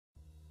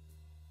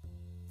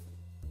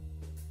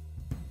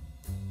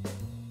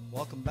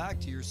Welcome back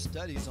to your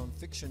studies on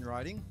fiction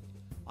writing.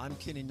 I'm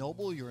Kenny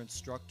Noble, your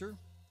instructor,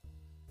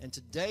 and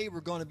today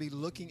we're going to be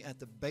looking at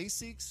the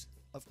basics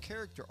of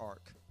character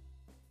arc.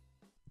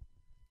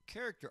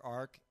 Character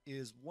arc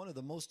is one of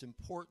the most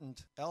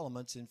important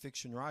elements in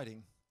fiction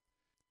writing,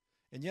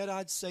 and yet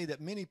I'd say that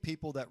many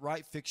people that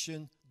write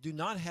fiction do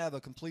not have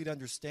a complete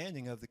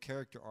understanding of the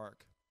character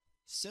arc.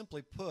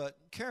 Simply put,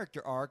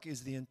 character arc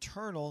is the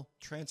internal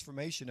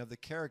transformation of the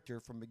character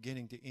from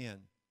beginning to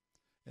end.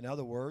 In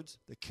other words,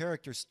 the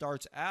character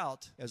starts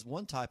out as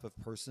one type of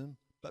person,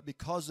 but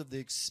because of the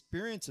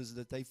experiences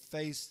that they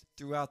face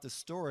throughout the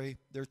story,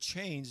 they're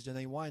changed and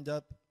they wind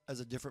up as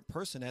a different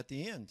person at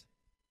the end.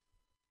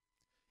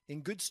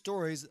 In good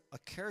stories, a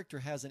character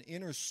has an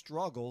inner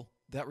struggle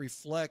that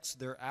reflects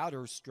their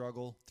outer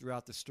struggle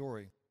throughout the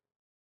story.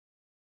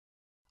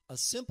 A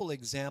simple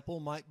example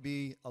might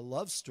be a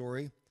love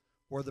story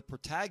where the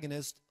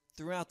protagonist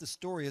throughout the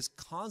story is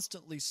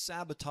constantly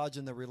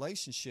sabotaging the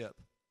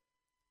relationship.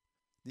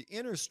 The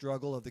inner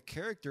struggle of the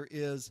character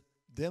is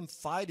them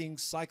fighting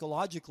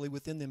psychologically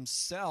within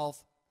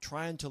themselves,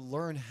 trying to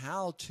learn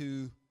how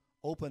to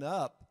open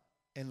up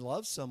and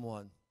love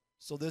someone.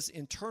 So this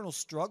internal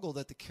struggle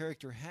that the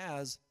character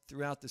has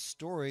throughout the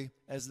story,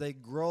 as they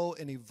grow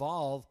and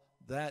evolve,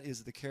 that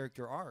is the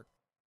character arc.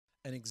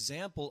 An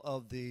example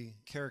of the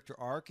character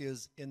arc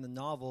is in the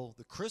novel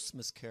The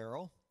Christmas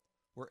Carol,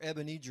 where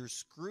Ebenezer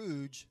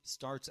Scrooge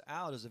starts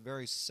out as a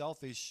very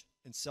selfish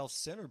and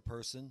self-centered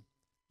person,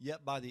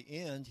 yet by the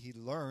end he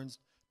learns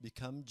to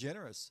become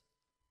generous.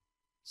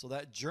 So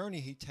that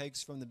journey he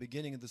takes from the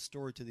beginning of the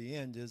story to the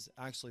end is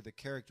actually the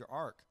character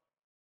arc.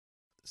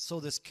 So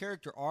this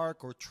character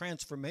arc or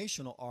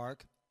transformational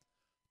arc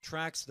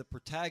tracks the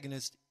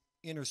protagonist's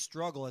inner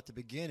struggle at the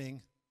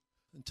beginning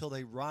until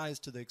they rise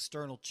to the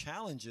external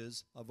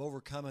challenges of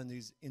overcoming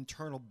these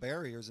internal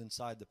barriers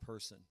inside the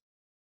person.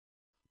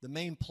 The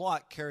main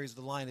plot carries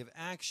the line of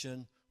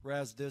action,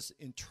 whereas this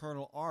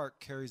internal arc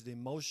carries the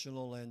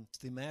emotional and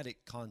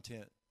thematic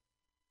content.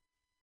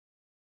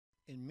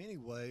 In many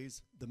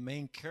ways, the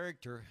main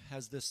character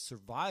has this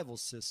survival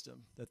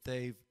system that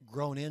they've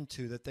grown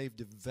into, that they've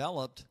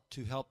developed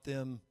to help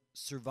them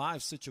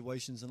survive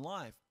situations in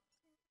life.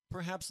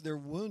 Perhaps they're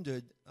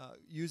wounded,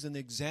 using the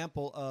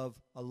example of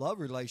a love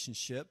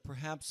relationship.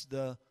 Perhaps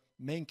the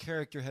main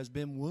character has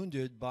been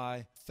wounded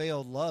by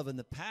failed love in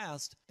the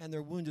past, and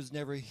their wound is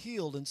never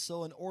healed. And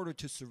so in order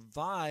to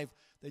survive,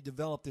 they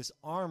develop this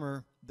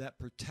armor that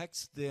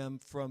protects them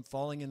from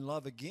falling in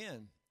love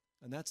again.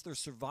 And that's their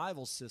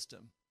survival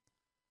system.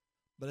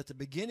 But at the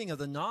beginning of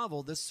the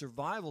novel, this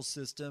survival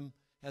system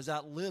has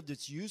outlived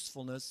its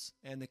usefulness,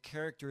 and the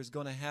character is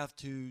going to have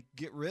to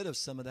get rid of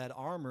some of that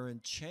armor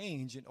and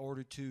change in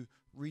order to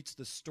reach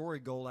the story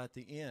goal at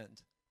the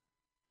end.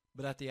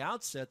 But at the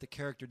outset, the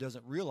character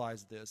doesn't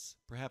realize this.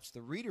 Perhaps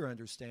the reader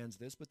understands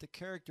this, but the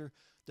character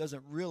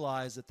doesn't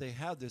realize that they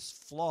have this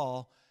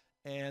flaw,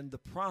 and the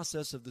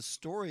process of the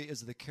story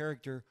is the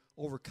character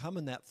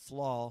overcoming that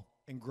flaw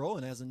and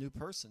growing as a new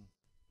person.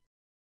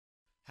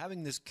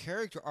 Having this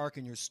character arc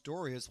in your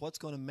story is what's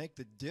going to make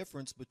the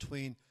difference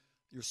between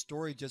your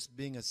story just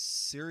being a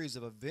series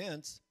of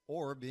events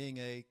or being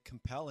a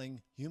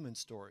compelling human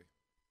story.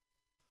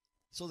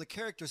 So the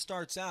character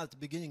starts out at the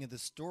beginning of the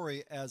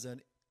story as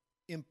an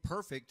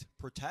imperfect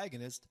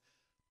protagonist,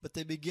 but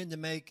they begin to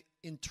make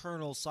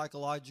internal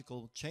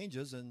psychological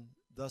changes and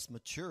thus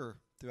mature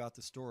throughout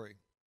the story.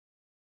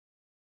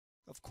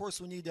 Of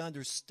course, we need to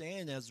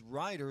understand as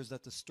writers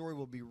that the story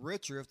will be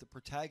richer if the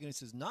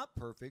protagonist is not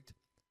perfect,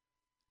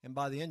 and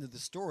by the end of the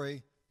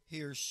story,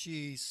 he or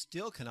she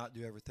still cannot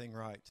do everything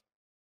right.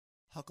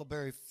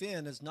 Huckleberry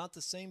Finn is not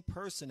the same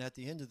person at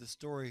the end of the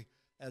story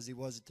as he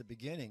was at the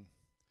beginning.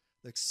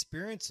 The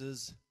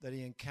experiences that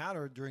he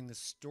encountered during the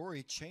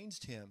story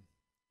changed him.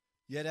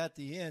 Yet at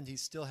the end, he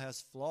still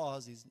has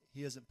flaws.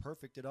 He isn't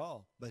perfect at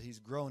all, but he's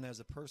grown as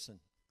a person.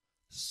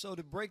 So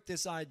to break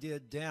this idea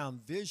down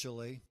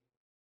visually,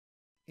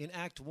 in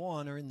Act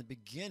 1 or in the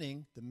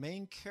beginning, the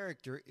main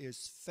character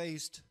is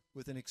faced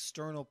with an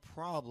external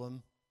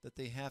problem that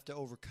they have to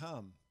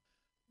overcome.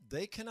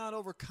 They cannot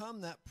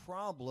overcome that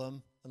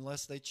problem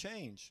unless they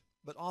change.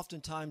 But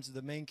oftentimes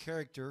the main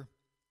character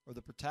or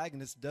the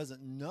protagonist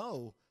doesn't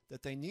know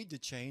that they need to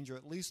change, or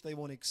at least they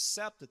won't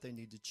accept that they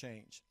need to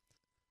change.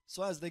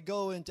 So as they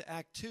go into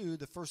Act 2,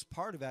 the first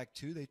part of Act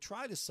 2, they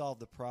try to solve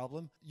the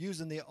problem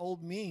using the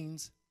old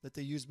means that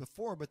they used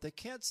before, but they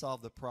can't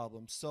solve the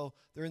problem. So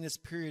they're in this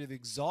period of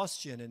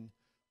exhaustion and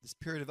this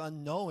period of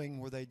unknowing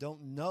where they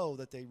don't know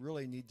that they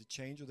really need to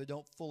change, or they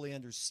don't fully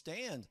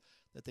understand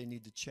that they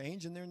need to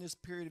change, and they're in this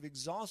period of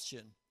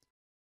exhaustion.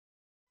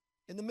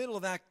 In the middle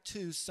of Act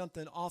 2,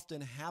 something often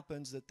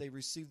happens that they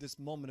receive this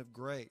moment of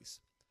grace.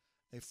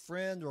 A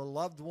friend or a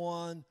loved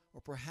one,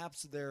 or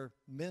perhaps their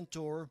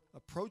mentor,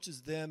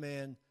 approaches them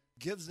and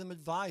gives them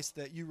advice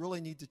that you really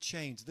need to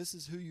change. This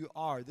is who you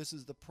are. This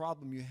is the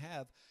problem you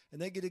have.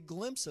 And they get a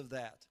glimpse of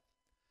that.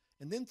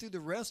 And then through the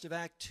rest of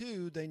Act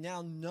 2, they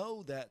now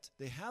know that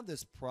they have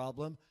this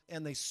problem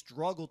and they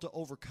struggle to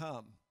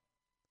overcome.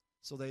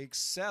 So they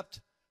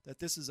accept that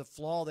this is a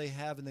flaw they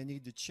have and they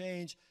need to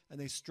change, and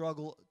they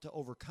struggle to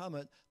overcome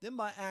it. Then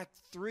by Act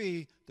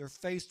 3, they're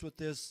faced with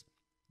this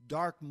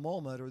dark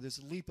moment or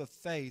this leap of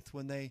faith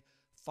when they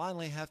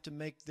finally have to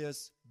make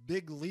this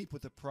big leap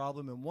with the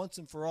problem and once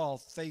and for all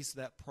face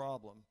that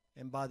problem.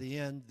 And by the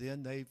end,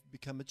 then they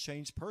become a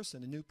changed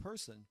person, a new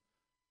person.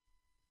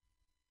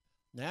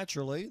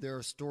 Naturally, there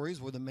are stories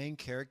where the main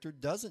character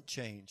doesn't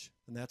change,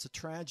 and that's a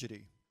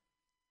tragedy.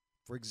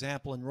 For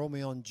example, in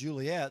Romeo and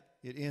Juliet,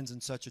 it ends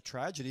in such a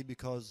tragedy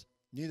because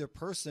neither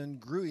person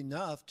grew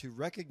enough to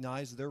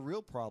recognize their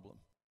real problem.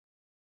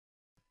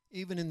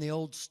 Even in the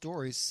old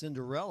story,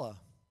 Cinderella,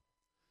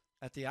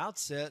 at the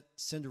outset,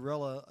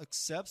 Cinderella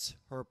accepts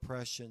her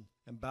oppression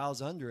and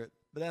bows under it.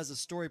 But as the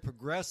story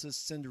progresses,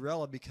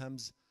 Cinderella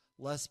becomes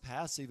less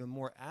passive and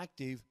more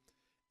active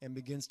and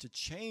begins to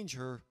change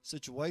her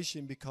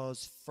situation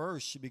because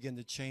first she began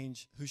to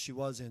change who she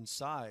was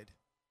inside.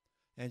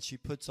 And she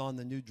puts on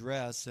the new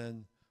dress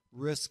and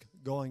risks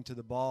going to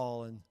the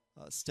ball and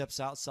steps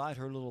outside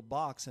her little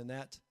box. And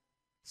that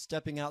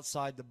stepping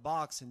outside the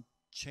box and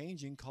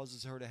changing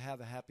causes her to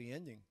have a happy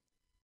ending.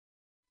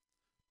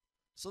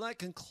 So that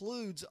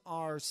concludes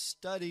our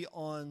study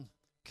on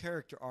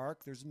character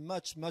arc. There's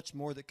much, much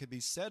more that could be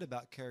said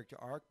about character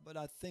arc, but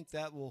I think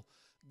that will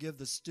give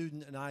the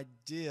student an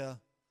idea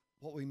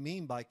what we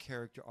mean by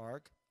character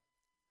arc.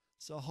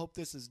 So I hope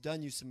this has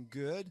done you some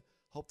good.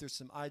 Hope there's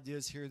some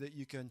ideas here that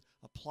you can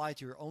apply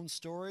to your own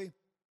story,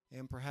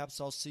 and perhaps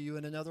I'll see you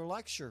in another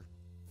lecture.